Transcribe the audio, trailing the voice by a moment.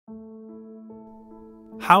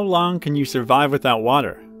How long can you survive without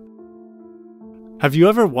water? Have you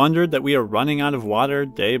ever wondered that we are running out of water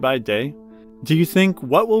day by day? Do you think,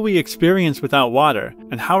 what will we experience without water,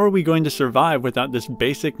 and how are we going to survive without this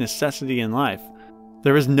basic necessity in life?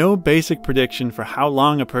 There is no basic prediction for how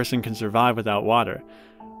long a person can survive without water.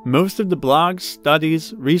 Most of the blogs,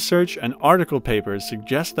 studies, research, and article papers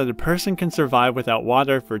suggest that a person can survive without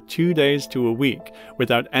water for 2 days to a week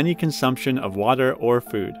without any consumption of water or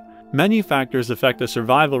food. Many factors affect the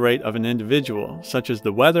survival rate of an individual, such as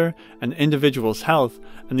the weather, an individual's health,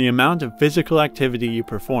 and the amount of physical activity you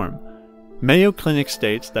perform. Mayo Clinic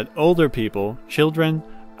states that older people, children,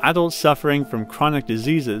 adults suffering from chronic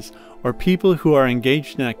diseases, or people who are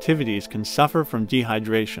engaged in activities can suffer from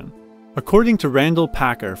dehydration. According to Randall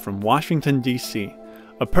Packer from Washington, D.C.,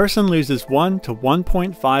 a person loses 1 to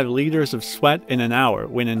 1.5 liters of sweat in an hour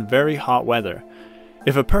when in very hot weather.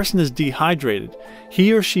 If a person is dehydrated,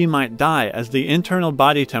 he or she might die as the internal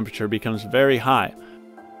body temperature becomes very high.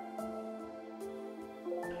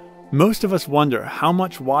 Most of us wonder how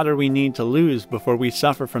much water we need to lose before we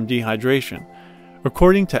suffer from dehydration.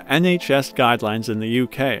 According to NHS guidelines in the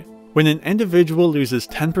UK, when an individual loses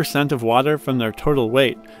 10% of water from their total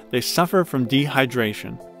weight, they suffer from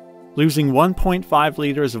dehydration. Losing 1.5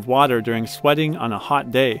 liters of water during sweating on a hot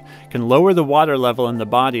day can lower the water level in the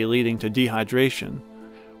body, leading to dehydration.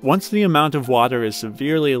 Once the amount of water is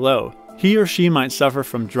severely low, he or she might suffer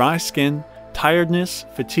from dry skin, tiredness,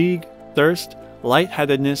 fatigue, thirst,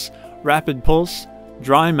 lightheadedness, rapid pulse,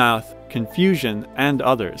 dry mouth, confusion, and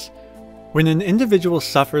others. When an individual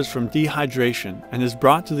suffers from dehydration and is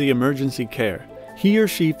brought to the emergency care, he or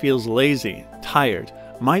she feels lazy, tired,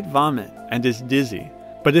 might vomit, and is dizzy.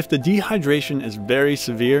 But if the dehydration is very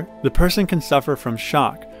severe, the person can suffer from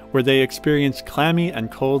shock, where they experience clammy and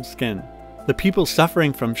cold skin. The people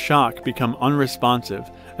suffering from shock become unresponsive,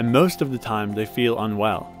 and most of the time they feel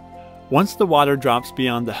unwell. Once the water drops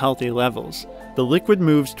beyond the healthy levels, the liquid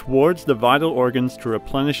moves towards the vital organs to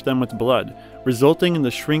replenish them with blood, resulting in the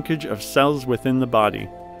shrinkage of cells within the body.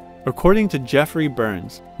 According to Jeffrey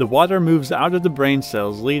Burns, the water moves out of the brain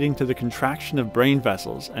cells, leading to the contraction of brain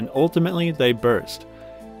vessels, and ultimately they burst.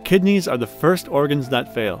 Kidneys are the first organs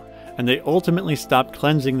that fail, and they ultimately stop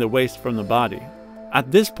cleansing the waste from the body. At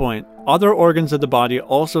this point, other organs of the body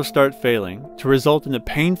also start failing, to result in a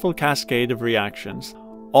painful cascade of reactions.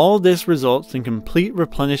 All this results in complete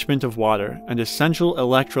replenishment of water and essential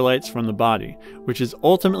electrolytes from the body, which is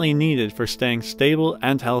ultimately needed for staying stable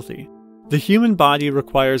and healthy. The human body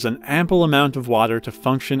requires an ample amount of water to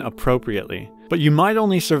function appropriately, but you might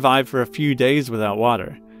only survive for a few days without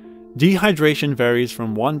water. Dehydration varies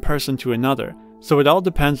from one person to another, so it all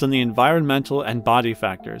depends on the environmental and body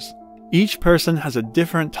factors. Each person has a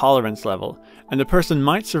different tolerance level, and a person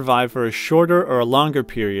might survive for a shorter or a longer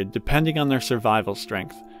period depending on their survival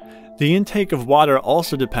strength. The intake of water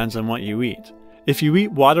also depends on what you eat. If you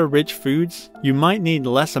eat water-rich foods, you might need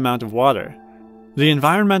less amount of water. The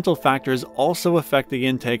environmental factors also affect the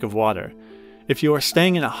intake of water. If you are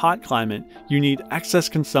staying in a hot climate, you need excess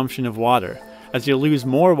consumption of water, as you'll lose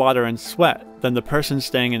more water and sweat than the person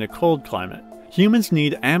staying in a cold climate. Humans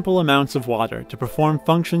need ample amounts of water to perform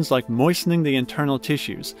functions like moistening the internal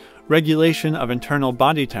tissues, regulation of internal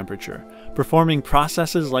body temperature, performing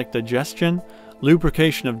processes like digestion,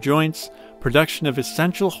 lubrication of joints, production of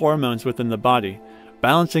essential hormones within the body,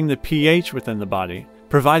 balancing the pH within the body,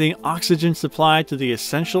 providing oxygen supply to the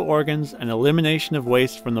essential organs, and elimination of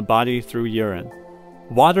waste from the body through urine.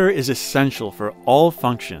 Water is essential for all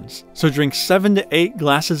functions, so drink 7 to 8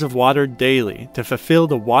 glasses of water daily to fulfill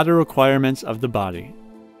the water requirements of the body.